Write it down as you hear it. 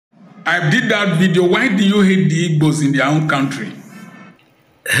I did that video. Why do you hate the Igbos in their own country?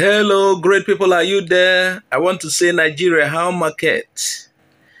 Hello, great people. Are you there? I want to say Nigeria, how market?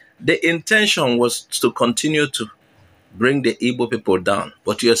 The intention was to continue to bring the Igbo people down,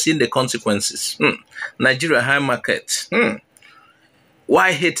 but you're seeing the consequences. Nigeria, high market.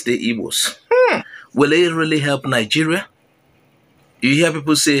 Why hate the Igbos? Will it really help Nigeria? You hear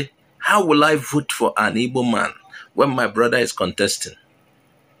people say, how will I vote for an Igbo man when my brother is contesting?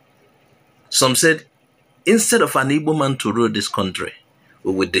 Some said, instead of an Igbo man to rule this country,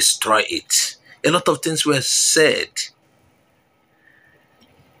 we will destroy it. A lot of things were said.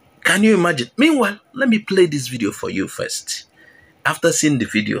 Can you imagine? Meanwhile, let me play this video for you first. After seeing the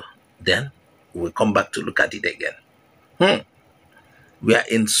video, then we'll come back to look at it again. We are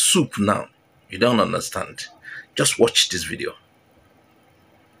in soup now. You don't understand. Just watch this video.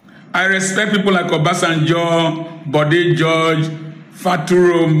 I respect people like Obasanjo, Bode George,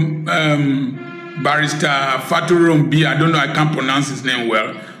 Faturo, Barrister Faturo B. I don't know, I can't pronounce his name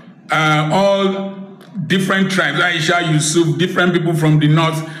well. All different tribes, Aisha, Yusuf, different people from the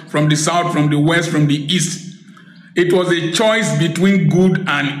north, from the south, from the west, from the east. It was a choice between good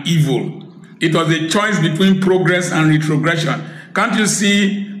and evil. It was a choice between progress and retrogression. Can't you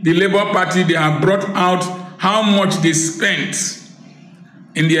see the Labour Party, they have brought out how much they spent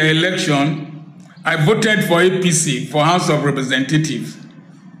in their election? I voted for APC, for House of Representatives.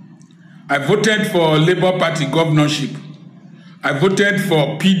 I voted for Labour Party governorship. I voted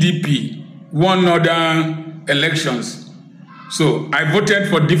for PDP, one other elections. So I voted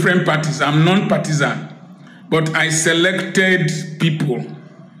for different parties. I'm non-partisan. But I selected people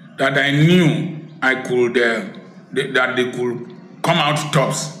that I knew I could, that they could come out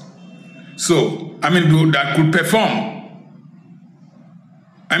tops. So, that could perform.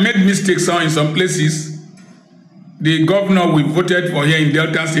 I made mistakes in some places. The governor we voted for here in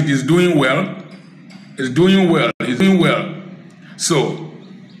Delta State is doing well. He's doing well. So,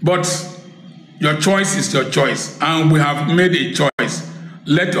 but your choice is your choice. And we have made a choice.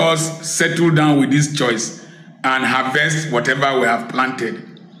 Let us settle down with this choice and harvest whatever we have planted.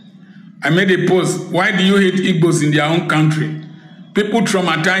 I made a post. Why do you hate Igbos in their own country? People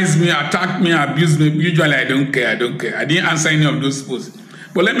traumatize me, attack me, abuse me. Usually I don't care. I didn't answer any of those posts.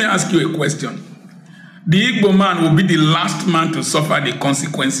 But let me ask you a question. The Igbo man will be the last man to suffer the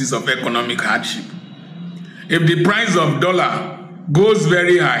consequences of economic hardship. If the price of dollar goes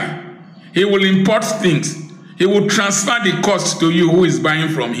very high, he will import things. He will transfer the cost to you who is buying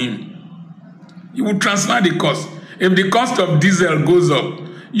from him. He will transfer the cost. If the cost of diesel goes up,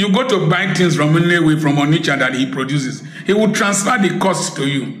 you go to buy things from Nnewi, from Onitsha that he produces. He will transfer the cost to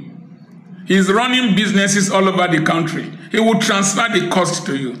you. He's running businesses all over the country. He will transfer the cost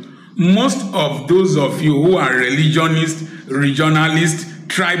to you. Most of those of you who are religionists, regionalists,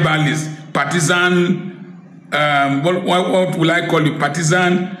 tribalists, partisan, what will I call you,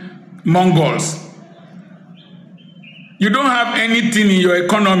 partisan Mongols, you don't have anything in your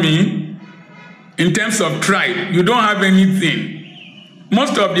economy in terms of tribe. You don't have anything.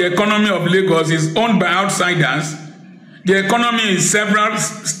 Most of the economy of Lagos is owned by outsiders. The economy in several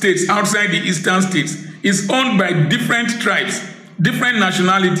states outside the eastern states is owned by different tribes, different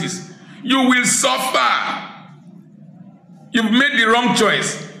nationalities. You will suffer. You've made the wrong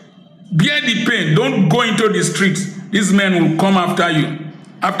choice. Bear the pain. Don't go into the streets. These men will come after you.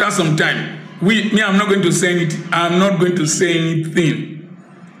 After some time, I'm not going to say anything. I'm not going to say anything.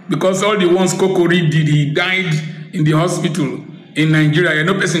 Because all the ones Kokori did, he died in the hospital in Nigeria.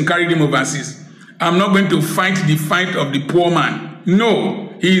 No person carried him overseas. I'm not going to fight the fight of the poor man.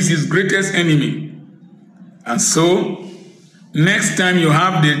 No, he is his greatest enemy. And so, next time you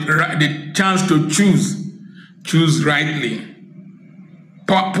have the chance to choose rightly.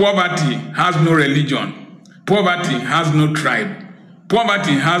 Poverty has no religion. Poverty has no tribe.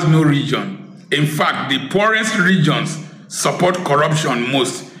 Poverty has no region. In fact, the poorest regions support corruption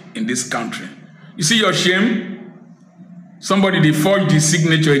most in this country. You see your shame? Somebody, they forged the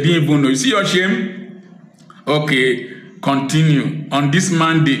signature, he didn't even know. You see your shame? Okay, continue. On this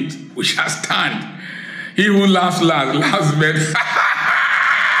mandate, we shall stand. He who laughs laughs better.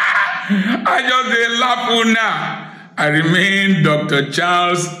 I just laugh now. I remain Dr.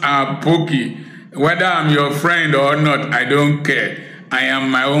 Charles Apoki. Whether I'm your friend or not, I don't care. I am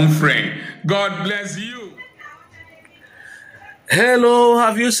my own friend. God bless you. Hello,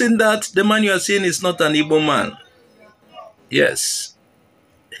 have you seen that? The man you are seeing is not an Igbo man. Yes,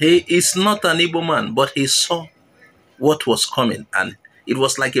 he is not an Igbo man, but he saw what was coming, and it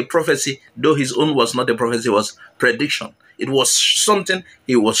was like a prophecy, though his own was not a prophecy, it was prediction. It was something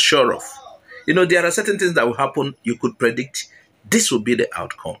he was sure of. You know, there are certain things that will happen, you could predict, this will be the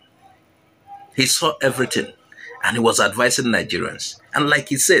outcome. He saw everything and he was advising Nigerians. And like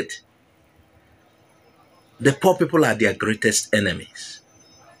he said, the poor people are their greatest enemies.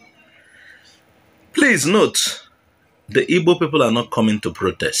 Please note, the Igbo people are not coming to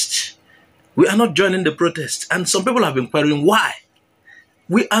protest. We are not joining the protest. And some people have been querying why.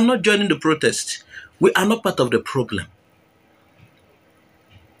 We are not joining the protest. We are not part of the problem.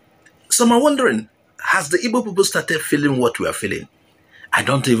 Some are wondering, has the Igbo people started feeling what we are feeling? I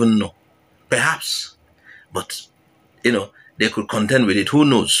don't even know. Perhaps. But, they could contend with it. Who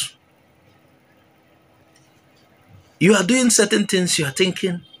knows? You are doing certain things, you are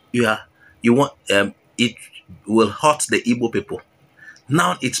thinking, it will hurt the Igbo people.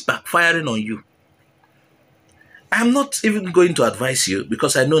 Now it's backfiring on you. I'm not even going to advise you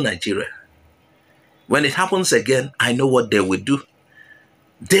because I know Nigeria. When it happens again, I know what they will do.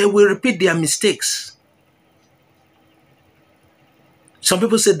 They will repeat their mistakes. Some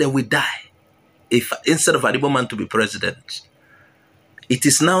people say they will die if instead of an Igbo man to be president. It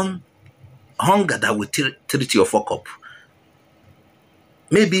is now hunger that will treat your fuck up.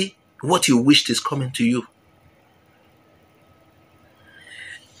 Maybe what you wished is coming to you.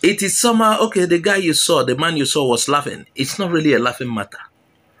 It is somehow, okay, the guy you saw, the man you saw was laughing. It's not really a laughing matter.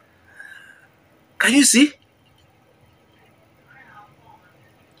 Can you see?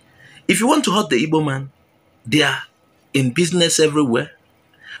 If you want to hurt the Igbo man, they are in business everywhere.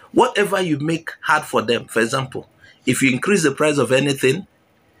 Whatever you make hard for them, for example, if you increase the price of anything,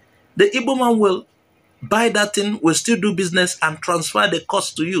 the Igbo man will buy that thing, will still do business and transfer the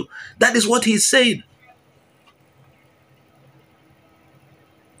cost to you. That is what he's saying.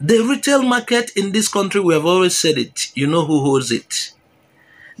 The retail market in this country, we have always said it. You know who holds it.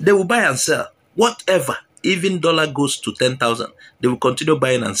 They will buy and sell. Whatever, even dollar goes to 10,000, they will continue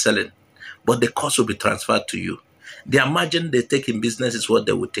buying and selling. But the cost will be transferred to you. Their margin they take in business is what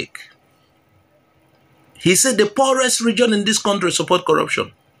they will take. He said the poorest region in this country support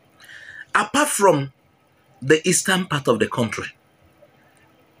corruption. Apart from the eastern part of the country,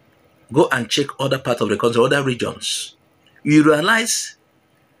 go and check other parts of the country, other regions. You realize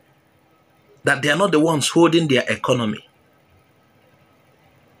that they are not the ones holding their economy.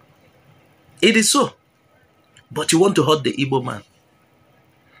 It is so. But you want to hurt the Igbo man.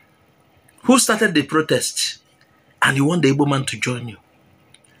 Who started the protest? And you want the Igbo man to join you.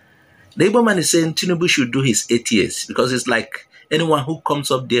 The Igbo man is saying Tinubu should do his 8 years because it's like anyone who comes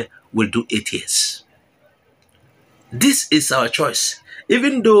up there will do 8 years. This is our choice.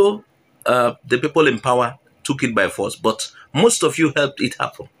 Even though the people in power took it by force, but most of you helped it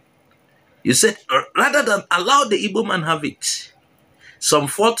happen. You said, rather than allow the Igbo man have it, some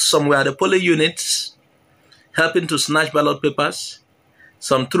fought, some were at the polling units, helping to snatch ballot papers,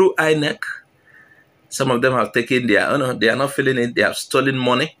 some through INEC, some of them have taken their, they are not feeling it, they have stolen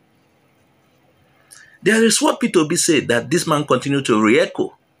money. There is what P2B said, that this man continued to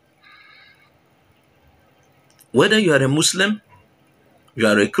re-echo. Whether you are a Muslim, you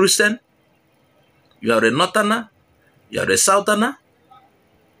are a Christian, you are a Northerner, you are a Southerner,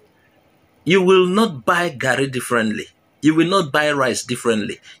 you will not buy Gary differently. You will not buy rice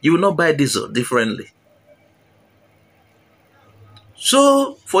differently. You will not buy diesel differently.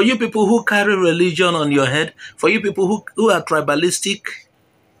 So, for you people who carry religion on your head, for you people who are tribalistic,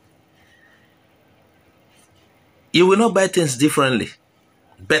 you will not buy things differently,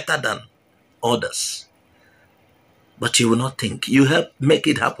 better than others. But you will not think. You help make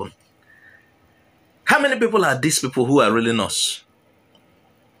it happen. How many people are these people who are really us?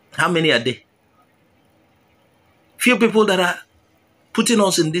 How many are they? Few people that are putting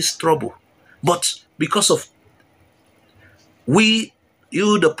us in this trouble. But because of we,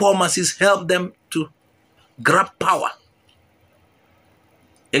 you, the poor masses, help them to grab power.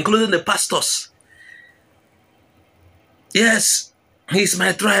 Including the pastors. Yes, he's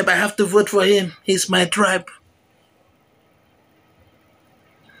my tribe. I have to vote for him. He's my tribe.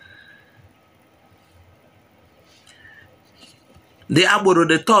 The Agboro,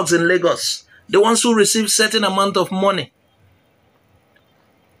 the thugs in Lagos, the ones who receive certain amount of money.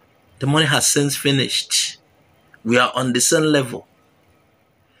 The money has since finished. We are on the same level.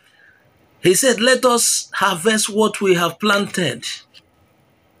 He said, let us harvest what we have planted.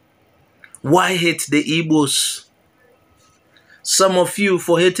 Why hate the Igbos? Some of you,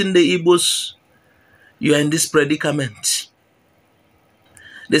 for hating the Igbos, you are in this predicament.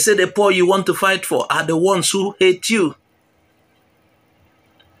 They say the poor you want to fight for are the ones who hate you.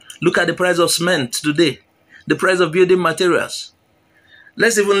 Look at the price of cement today, the price of building materials.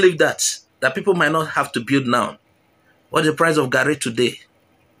 Let's even leave that people might not have to build now. What's the price of Gary today?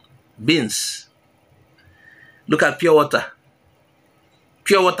 Beans. Look at pure water.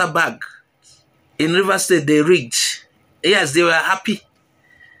 Pure water bag, In Rivers State, they rigged. Yes, they were happy.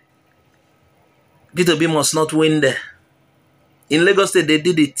 Peter B must not win there. In Lagos State, they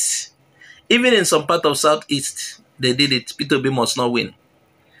did it. Even in some part of Southeast, they did it. Peter B must not win.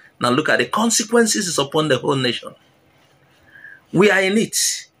 Now look at the consequences is upon the whole nation. We are in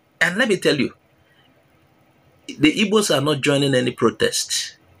it. And let me tell you, the Igbos are not joining any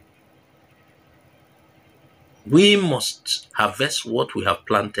protest. We must harvest what we have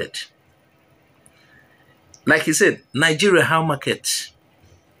planted. Like he said, Nigeria, how market?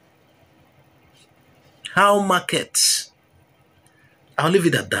 How market? I'll leave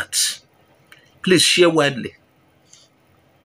it at that. Please share widely.